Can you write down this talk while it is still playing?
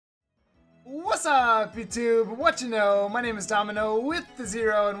What's up, YouTube? What you know? My name is Domin0 with the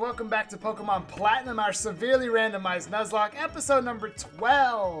 0, and welcome back to Pokemon Platinum, our severely randomized Nuzlocke, episode number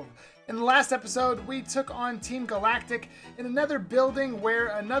 12. In the last episode, we took on Team Galactic in another building where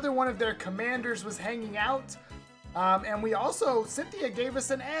another one of their commanders was hanging out, and we also, Cynthia gave us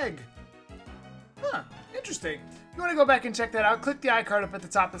an egg. Huh, interesting. If you want to go back and check that out, click the iCard up at the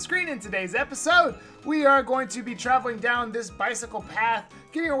top of the screen. In today's episode, we are going to be traveling down this bicycle path,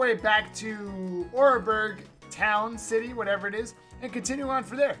 getting our way back to Oreburgh town, city, whatever it is, and continuing on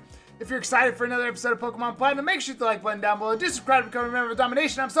from there. If you're excited for another episode of Pokemon Platinum, make sure to hit the like button down below. Do subscribe to become a member of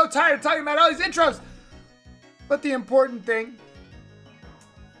Domination. I'm so tired of talking about all these intros. But the important thing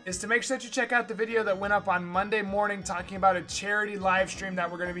is to make sure that you check out the video that went up on Monday morning talking about a charity live stream that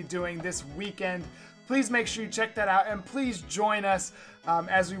we're going to be doing this weekend. Please make sure you check that out, and please join us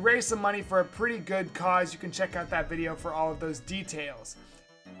as we raise some money for a pretty good cause. You can check out that video for all of those details.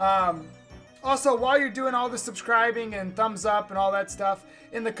 Also, while you're doing all the subscribing and thumbs up and all that stuff,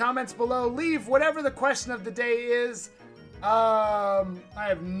 in the comments below, leave whatever the question of the day is. I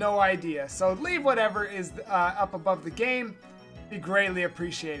have no idea. So leave whatever is up above the game. Be greatly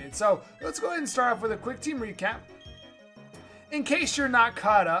appreciated. So let's go ahead and start off with a quick team recap. In case you're not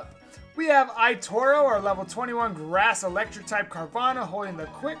caught up, we have Itoro, our level 21 Grass Electric type Carvana, holding the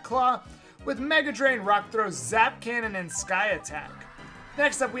Quick Claw with Mega Drain, Rock Throw, Zap Cannon, and Sky Attack.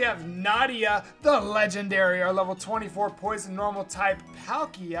 Next up, we have Nadia, the legendary, our level 24 Poison Normal type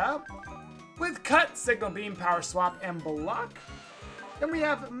Palkia, with Cut, Signal Beam, Power Swap, and Block. Then we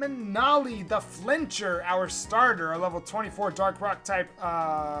have Manali, the Flincher, our starter, our level 24 Dark Rock type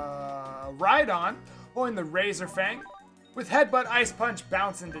Rhydon, holding the Razor Fang, with Headbutt, Ice Punch,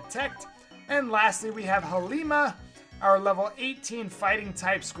 Bounce, and Detect. And lastly, we have Halima, our level 18 Fighting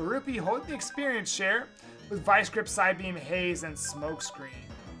type Skorupi, holding the Experience Share, with Vice Grip, Psybeam, Haze, and Smokescreen.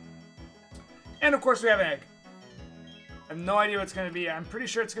 And of course, we have an egg. I have no idea what it's going to be. I'm pretty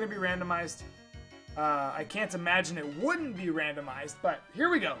sure it's going to be randomized. I can't imagine it wouldn't be randomized, but here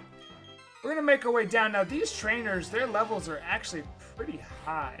we go. We're going to make our way down. Now, these trainers, their levels are actually pretty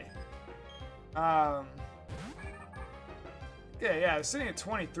high. Yeah, they're sitting at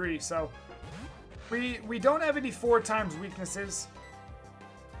 23, so we don't have any 4 times weaknesses.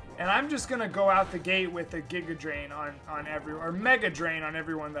 And I'm just gonna go out the gate with a Giga Drain on everyone, or Mega Drain on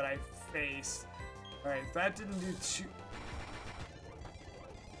everyone that I face. Alright, that didn't do too.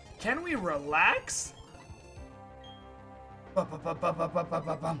 Can we relax?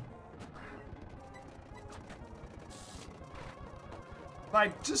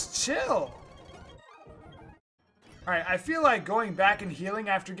 Like, just chill. Alright, I feel like going back and healing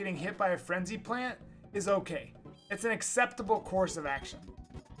after getting hit by a Frenzy Plant is okay. It's an acceptable course of action.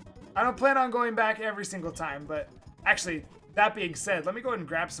 I don't plan on going back every single time, but actually, that being said, let me go ahead and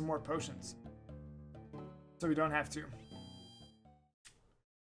grab some more potions. So we don't have to.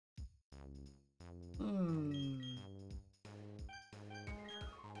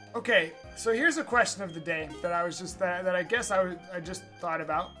 Okay, so here's a question of the day that I was just that I guess I just thought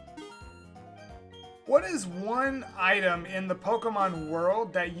about. What is one item in the Pokemon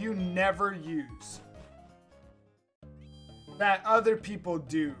world that you never use? That other people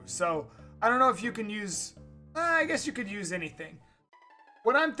do. So, I don't know if you can use... I guess you could use anything.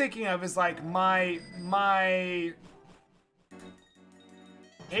 What I'm thinking of is like my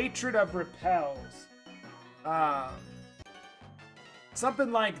hatred of repels.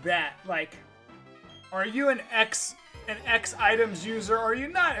 Something like that. Like, are you an X items user, or are you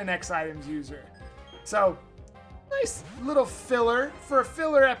not an X items user? So, nice little filler. For a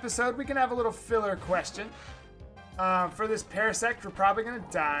filler episode, we can have a little filler question. For this Parasect, we're probably going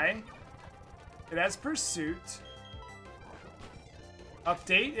to die. It has Pursuit.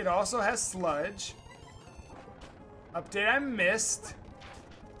 Update, it also has Sludge. Update, I missed.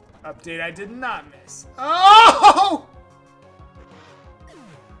 Update, I did not miss. Oh!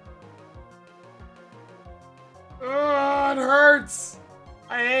 Oh, it hurts.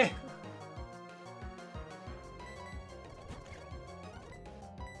 It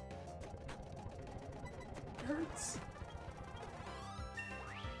hurts.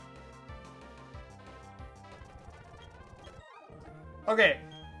 Okay.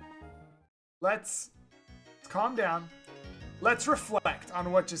 Let's calm down. Let's reflect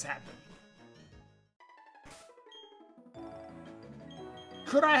on what just happened.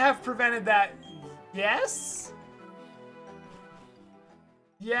 Could I have prevented that? Yes?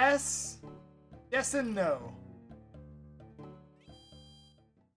 Yes. Yes and no.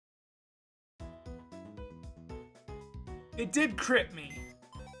 It did crit me,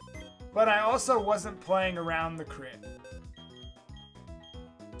 but I also wasn't playing around the crit.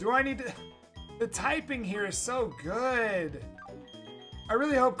 Do I need to... The typing here is so good. I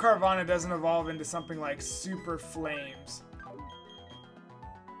really hope Carvanha doesn't evolve into something like Super Flames.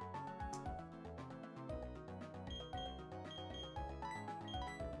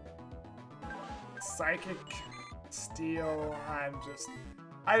 Psychic, Steel,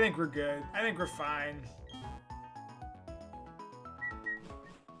 I think we're good. I think we're fine.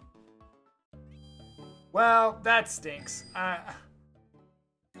 Well, that stinks.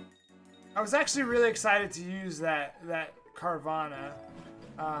 I was actually really excited to use that Carvanha.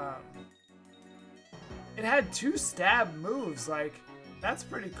 It had 2 stab moves, like, that's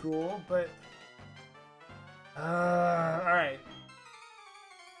pretty cool, but... alright.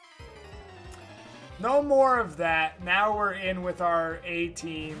 No more of that. Now we're in with our A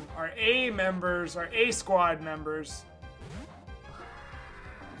team, our A members, our A squad members.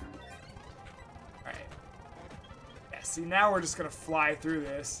 Alright. Yeah, see, now we're just gonna fly through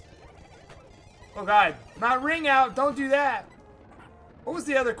this. Oh god, not ring out, don't do that! What was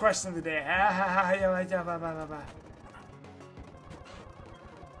the other question of the day?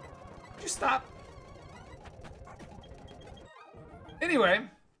 Could you stop? Anyway,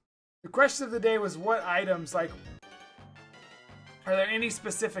 the question of the day was what items, like, are there any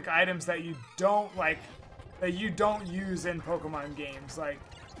specific items that you don't like, that you don't use in Pokemon games? Like,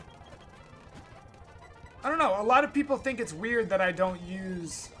 I don't know, a lot of people think it's weird that I don't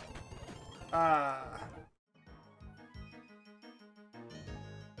use, a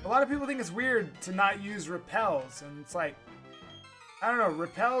lot of people think it's weird to not use repels, and it's like, I don't know,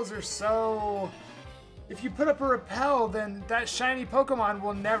 repels are so... If you put up a repel, then that shiny Pokemon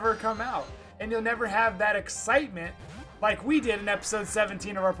will never come out, and you'll never have that excitement like we did in episode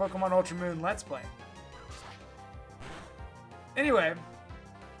 17 of our Pokemon Ultra Moon Let's Play. Anyway,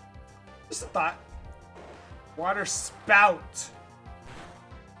 just a thought. Water Spout.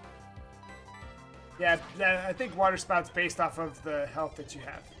 Yeah, I think Water Spout's based off of the health that you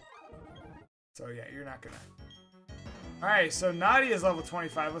have. So yeah, you're not gonna... Alright, so Nadia is level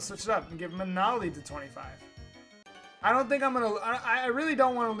 25. Let's switch it up and give him a Nolly to 25. I don't think I'm gonna... I really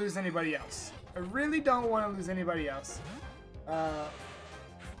don't want to lose anybody else. I really don't want to lose anybody else.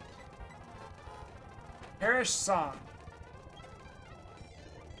 Perish Song.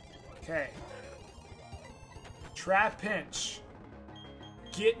 Okay. Trap Pinch.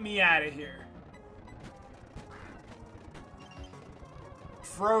 Get me out of here.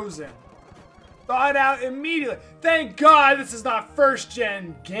 Frozen. Thought out immediately. Thank God this is not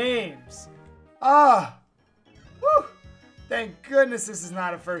first-gen games. Ah. Whew. Thank goodness this is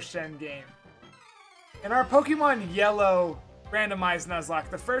not a first-gen game. In our Pokemon Yellow Randomized Nuzlocke,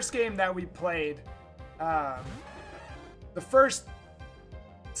 the first game that we played, the first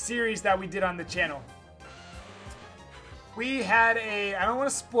series that we did on the channel, we had a, I don't want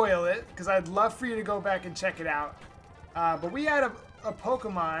to spoil it, because I'd love for you to go back and check it out, but we had a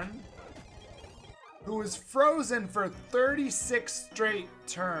Pokemon who was frozen for 36 straight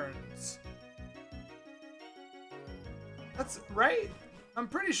turns. That's right? I'm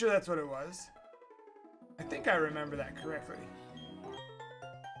pretty sure that's what it was. I think I remember that correctly.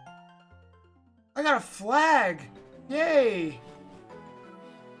 I got a flag! Yay!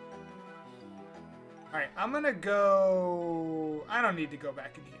 Alright, I'm gonna go... I don't need to go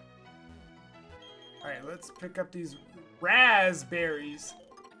back in here. Alright, let's pick up these raspberries.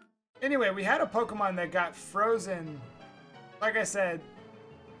 Anyway, we had a Pokemon that got frozen, like I said,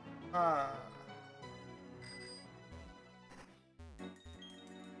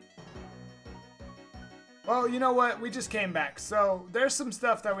 well, you know what? We just came back, so there's some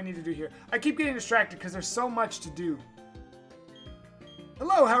stuff that we need to do here. I keep getting distracted because there's so much to do.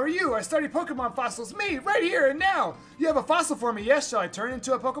 Hello, how are you? I study Pokemon fossils. Me, right here and now. You have a fossil for me, yes? Shall I turn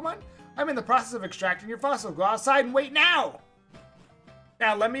into a Pokemon? I'm in the process of extracting your fossil. Go outside and wait now.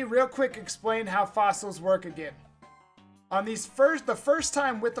 Now, let me real quick explain how fossils work again. On these the first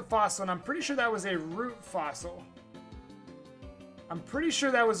time with the fossil, and I'm pretty sure that was a root fossil. I'm pretty sure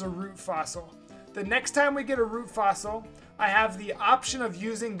that was a root fossil. The next time we get a root fossil, I have the option of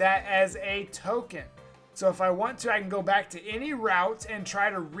using that as a token. So if I want to, I can go back to any route and try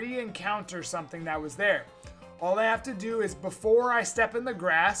to re-encounter something that was there. All I have to do is, before I step in the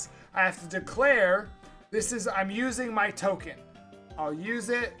grass, I have to declare, I'm using my token. I'll use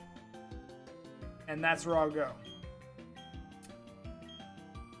it, and that's where I'll go.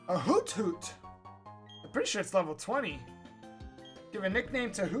 A Hoot Hoot. I'm pretty sure it's level 20. Give a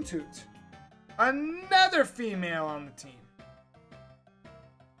nickname to Hoot Hoot. Another female on the team.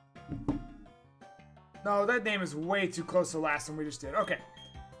 No, that name is way too close to the last one we just did. Okay.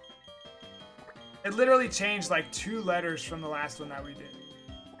 It literally changed like 2 letters from the last one that we did.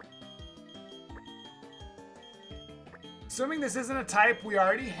 Assuming this isn't a type we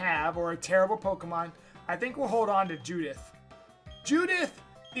already have or a terrible Pokemon, I think we'll hold on to Judith. Judith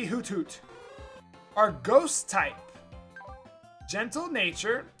the Hoot Hoot. Our ghost type. Gentle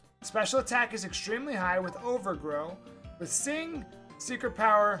nature. Special attack is extremely high with Overgrow. With Sing, Secret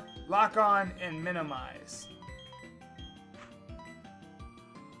Power, Lock On, and Minimize.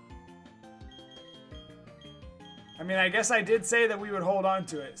 I mean, I guess I did say that we would hold on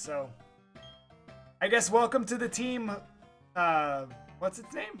to it, so... I guess welcome to the team, what's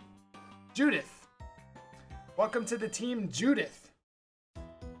its name? Judith. Welcome to the team, Judith.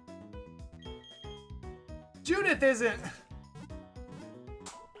 Judith isn't...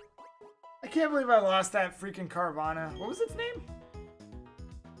 I can't believe I lost that freaking Carvana. What was its name?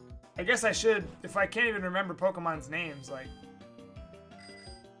 I guess I should, if I can't even remember Pokemon's names, like...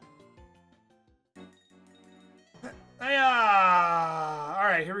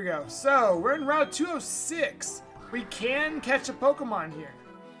 Alright, here we go. So, we're in Route 206. We can catch a Pokemon here.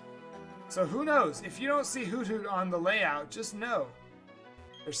 So who knows? If you don't see Hoot Hoot on the layout, just know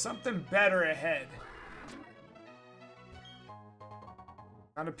there's something better ahead.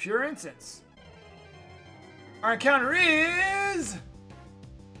 On a pure instance. Our encounter is...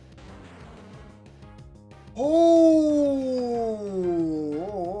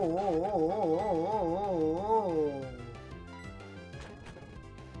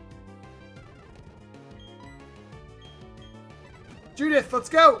 Judith, let's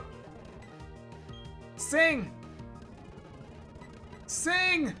go! Sing!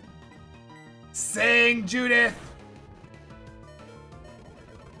 Sing! Sing, Judith!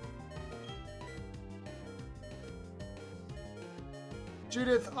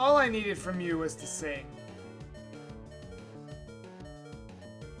 Judith, all I needed from you was to sing.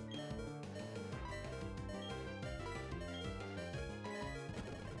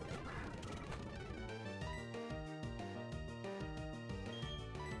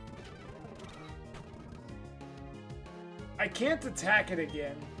 I can't attack it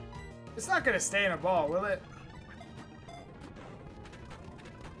again. It's not gonna stay in a ball, will it?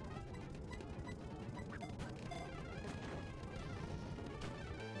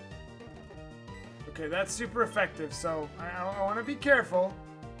 Okay, that's super effective, so I want to be careful.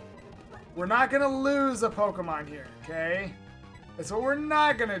 We're not gonna lose a Pokemon here, okay? That's what we're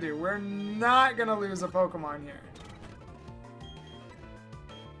not gonna do. We're not gonna lose a Pokemon here.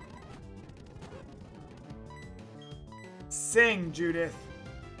 Sing, Judith.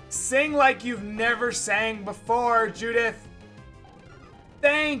 Sing like you've never sang before, Judith.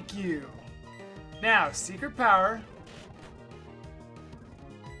 Thank you. Now, Secret Power.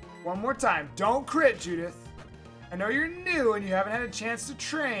 One more time. Don't crit, Judith. I know you're new and you haven't had a chance to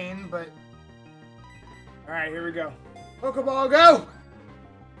train, but... Alright, here we go. Pokeball, go!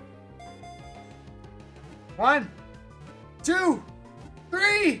 1, 2,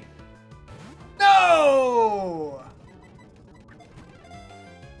 3! No!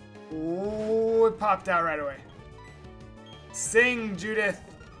 Ooh, it popped out right away. Sing, Judith.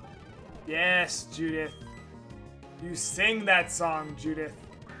 Yes, Judith. You sing that song, Judith.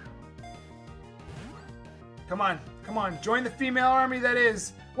 Come on, come on. Join the female army that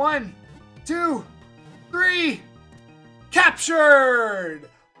is. 1, 2, 3. Captured!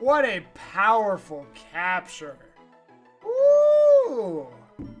 What a powerful capture. Woo!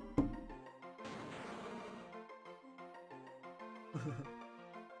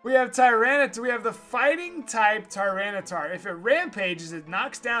 We have Tyranitar. We have the fighting type Tyranitar. If it rampages, it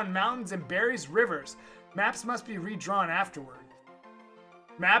knocks down mountains and buries rivers. Maps must be redrawn afterward.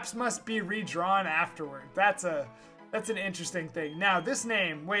 Maps must be redrawn afterward. That's an interesting thing. Now this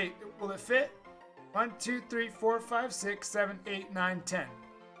name, wait, will it fit? 1, 2, 3, 4, 5, 6, 7, 8, 9, 10.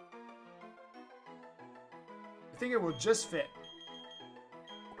 I think it will just fit.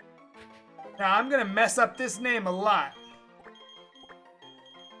 Now I'm gonna mess up this name a lot.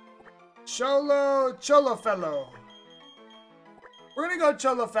 Cholo Fellow. We're gonna go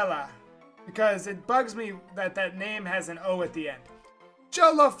Cholo Fella because it bugs me that that name has an O at the end.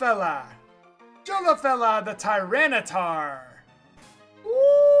 Cholo Fella the Tyranitar.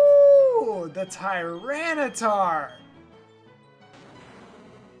 Ooh, the Tyranitar.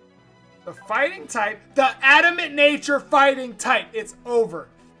 The fighting type, the adamant nature fighting type. It's over.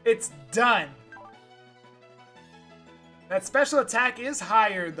 It's done. That special attack is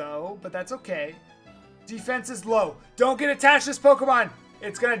higher though, but that's okay. Defense is low. Don't get attached to this Pokemon.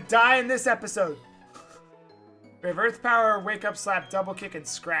 It's gonna die in this episode. We have Earth Power, Wake Up, Slap, Double Kick, and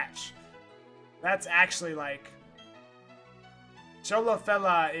Scratch. That's actually like... Cholo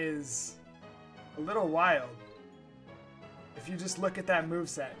Fella is a little wild. If you just look at that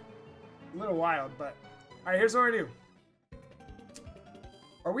moveset. A little wild, but... Alright, here's what we're gonna do.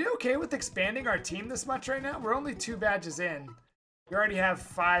 Are we okay with expanding our team this much right now? We're only 2 badges in. We already have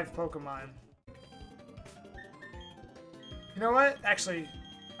 5 Pokemon. You know what? Actually,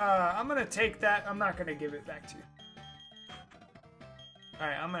 I'm gonna take that. I'm not gonna give it back to you.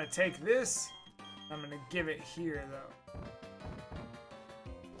 Alright, I'm gonna take this. I'm gonna give it here, though.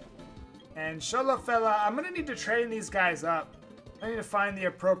 And Sholofella, I'm gonna need to train these guys up. I need to find the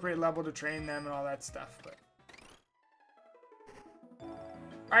appropriate level to train them and all that stuff. But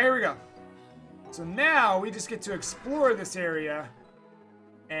alright, here we go. So now we just get to explore this area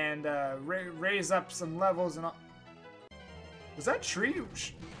and raise up some levels and all. Was that tree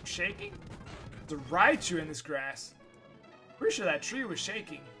shaking? There's a Raichu in this grass. Pretty sure that tree was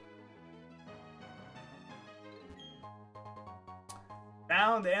shaking.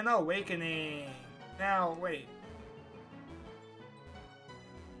 Found an awakening. Now, wait.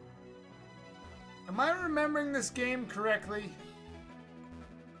 Am I remembering this game correctly?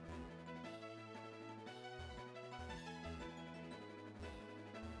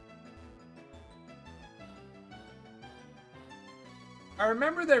 I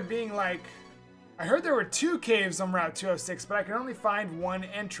remember there being like, I heard there were 2 caves on Route 206, but I can only find 1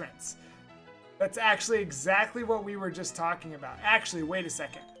 entrance. That's actually exactly what we were just talking about. Actually, wait a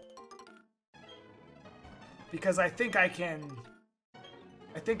second. Because I think I can,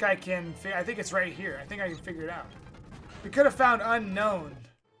 I think it's right here. I think I can figure it out. We could have found unknown.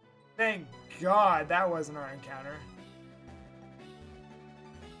 Thank God that wasn't our encounter.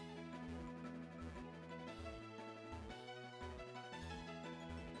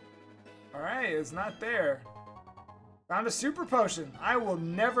 Alright, it's not there. Found a super potion. I will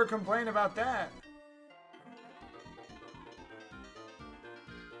never complain about that.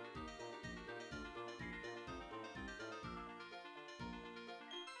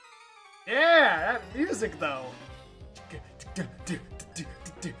 Yeah, that music though.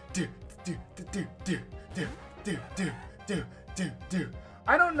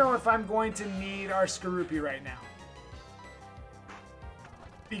 I don't know if I'm going to need our Skorupi right now.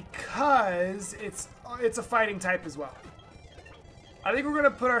 Because it's a fighting type as well. I think we're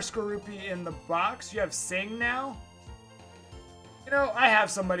gonna put our Skorupi in the box. You have Sing now. You know, I have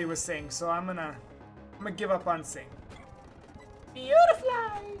somebody with Sing, so I'm gonna give up on Sing.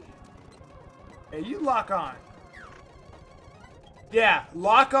 Beautifly. Hey, you lock on. Yeah,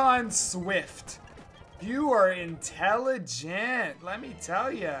 lock on Swift. You are intelligent, let me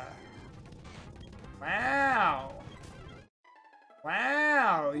tell ya. Wow.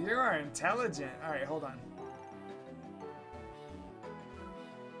 Wow, you are intelligent. All right, hold on.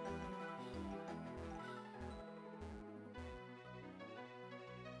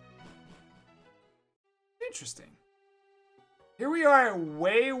 Interesting. Here we are at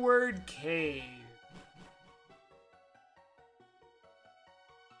Wayward Cave.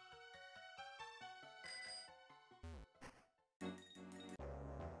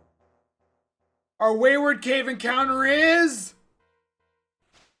 Our Wayward Cave encounter is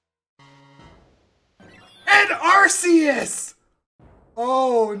an Arceus!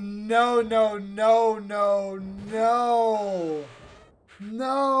 Oh, no, no, no, no, no.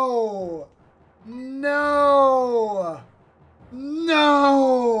 No. No.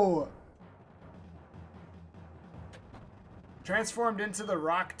 No. Transformed into the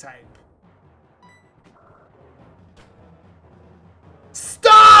rock type.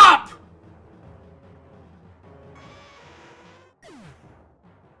 Stop!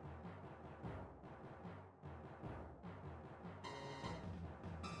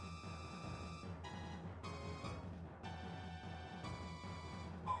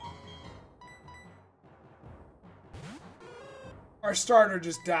 Our starter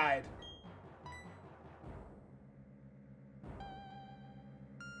just died.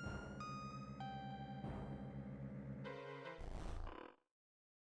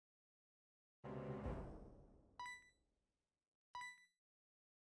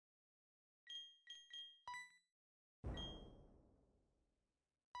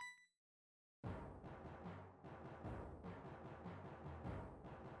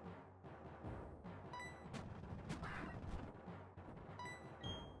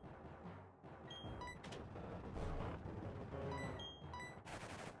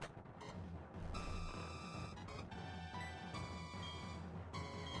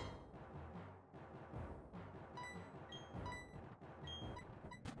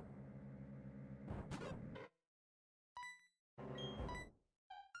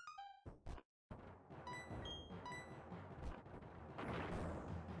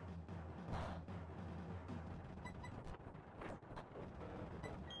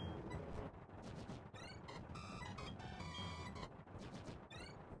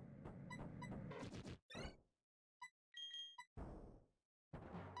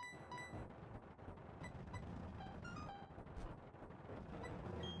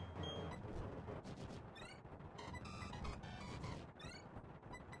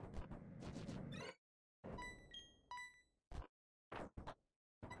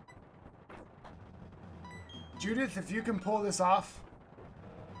 Judith, if you can pull this off.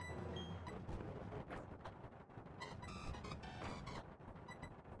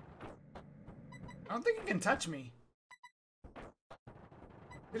 I don't think it can touch me.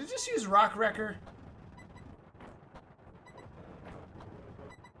 Did it just use Rock Wrecker?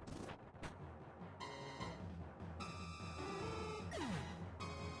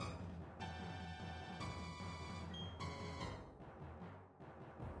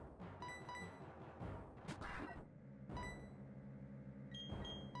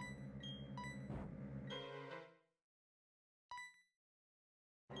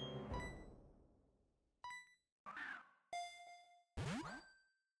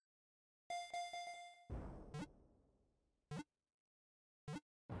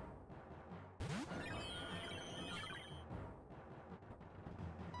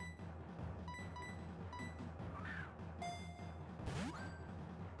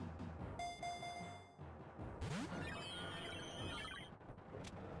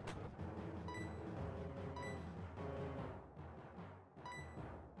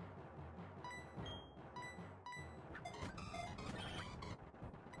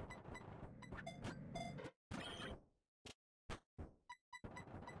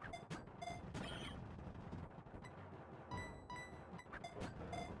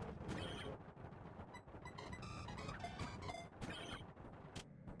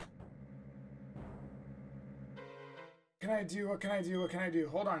 What can I do? What can I do? What can I do?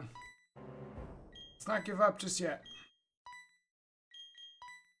 Hold on. Let's not give up just yet.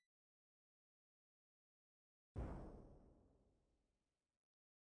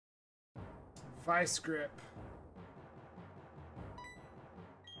 Vice grip.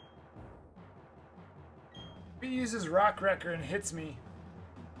 If he uses Rock Wrecker and hits me.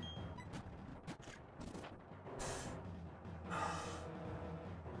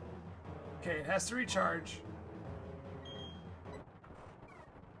 Okay, it has to recharge.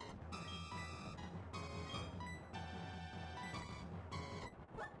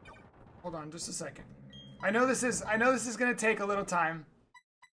 Hold on just a second. I know this is gonna take a little time,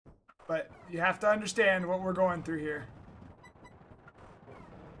 but you have to understand what we're going through here.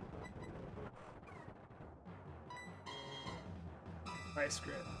 Vice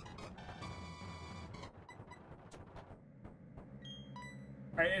grip.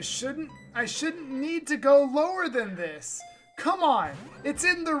 Alright, I shouldn't need to go lower than this. Come on, it's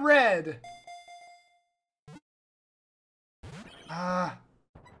in the red.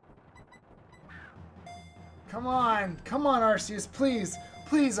 Come on, Arceus, please,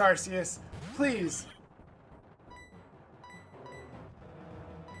 please, Arceus, please.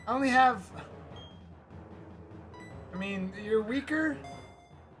 I only have. I mean, you're weaker.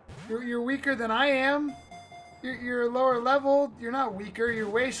 You're weaker than I am. You're lower level. You're not weaker. You're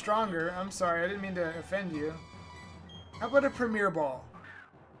way stronger. I'm sorry, I didn't mean to offend you. How about a Premier Ball?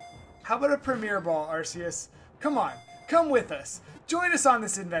 How about a Premier Ball, Arceus? Come on, come with us. Join us on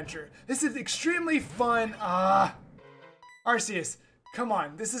this adventure. This is extremely fun. Arceus, come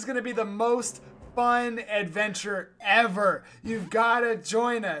on. This is going to be the most fun adventure ever. You've got to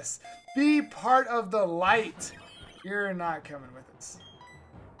join us. Be part of the light. You're not coming with us.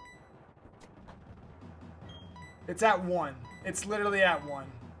 It's at 1. It's literally at 1.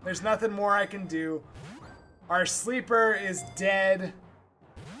 There's nothing more I can do. Our sleeper is dead.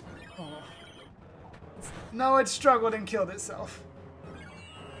 Oh. No, it struggled and killed itself.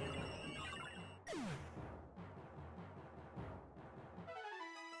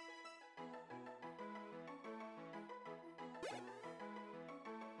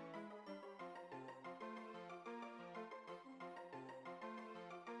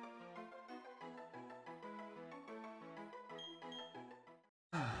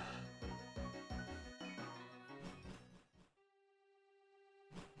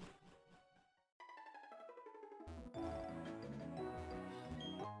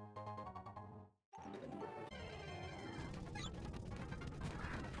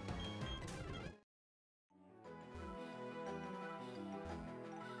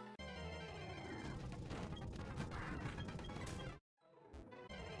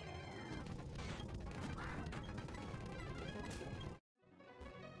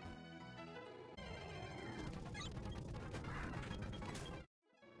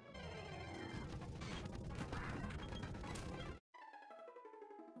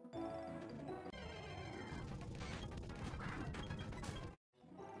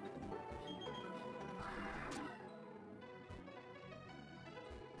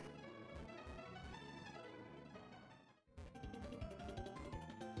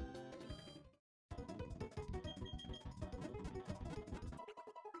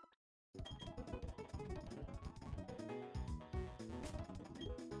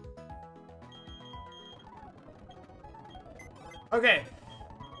 Okay.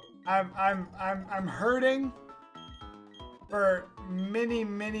 I'm hurting for many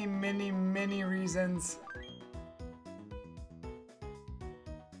reasons.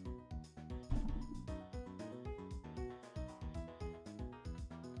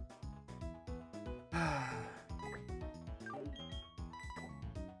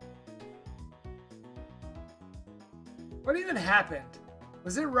 What even happened?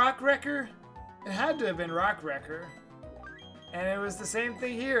 Was it Rock Wrecker? It had to have been Rock Wrecker. And it was the same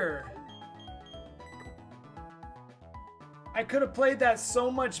thing here. I could have played that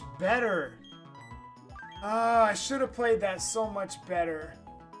so much better. Oh, I should have played that so much better.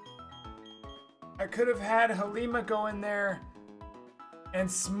 I could have had Halima go in there and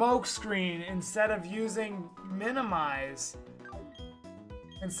smokescreen instead of using minimize.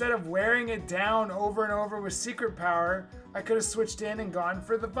 Instead of wearing it down over and over with secret power, I could have switched in and gone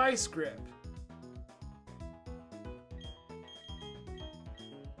for the vice grip.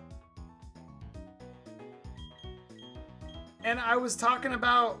 And I was talking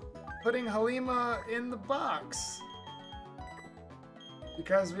about putting Halima in the box.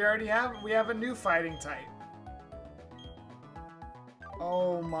 Because we already have a new fighting type.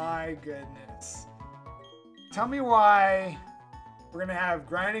 Oh my goodness. Tell me why we're gonna have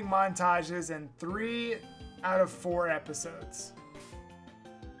grinding montages in 3 out of 4 episodes.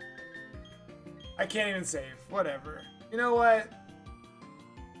 I can't even save. Whatever. You know what?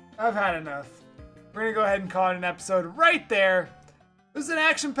 I've had enough. We're gonna go ahead and call it an episode right there. It was an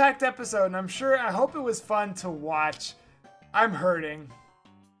action-packed episode, and I hope it was fun to watch. I'm hurting.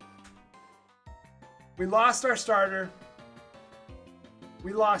 We lost our starter.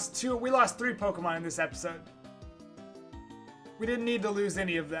 We lost 3 Pokemon in this episode. We didn't need to lose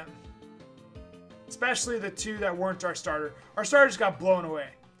any of them. Especially the 2 that weren't our starter. Our starter just got blown away.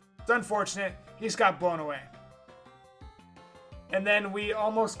 It's unfortunate. He just got blown away. And then we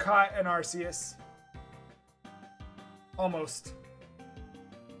almost caught an Arceus. Almost.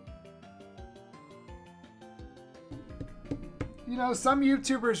 You know, some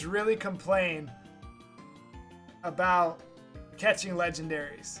YouTubers really complain about catching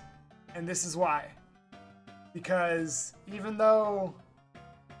legendaries. And this is why. Because even though,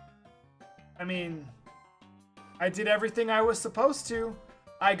 I mean, I did everything I was supposed to.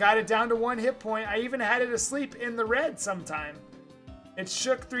 I got it down to 1 hit point. I even had it asleep in the red sometime. It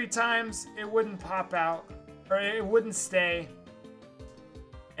shook 3 times. It wouldn't pop out. Or it wouldn't stay.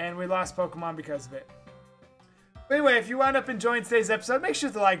 And we lost Pokemon because of it. But anyway, if you wound up enjoying today's episode, make sure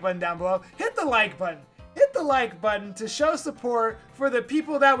to hit the like button down below. Hit the like button. Hit the like button to show support for the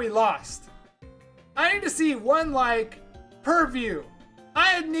people that we lost. I need to see 1 like per view.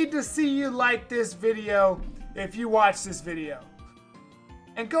 I need to see you like this video if you watch this video.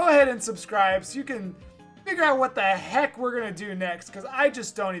 And go ahead and subscribe so you can figure out what the heck we're going to do next, because I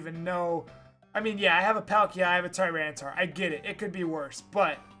just don't even know. I mean, yeah, I have a Palkia, I have a Tyranitar. I get it. It could be worse,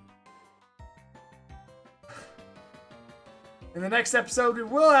 but in the next episode, we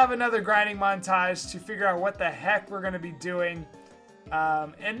will have another grinding montage to figure out what the heck we're going to be doing.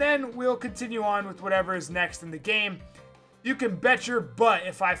 And then we'll continue on with whatever is next in the game. You can bet your butt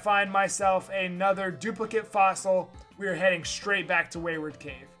if I find myself another duplicate fossil, we are heading straight back to Wayward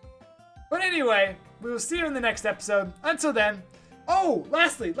Cave. But anyway, we will see you in the next episode. Until then, oh,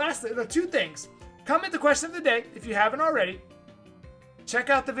 lastly, the 2 things. Comment the question of the day if you haven't already.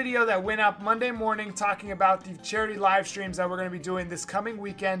 Check out the video that went up Monday morning talking about the charity live streams that we're going to be doing this coming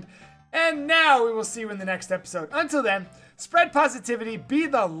weekend. And now we will see you in the next episode. Until then, spread positivity, be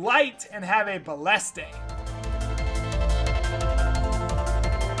the light, and have a blessed day.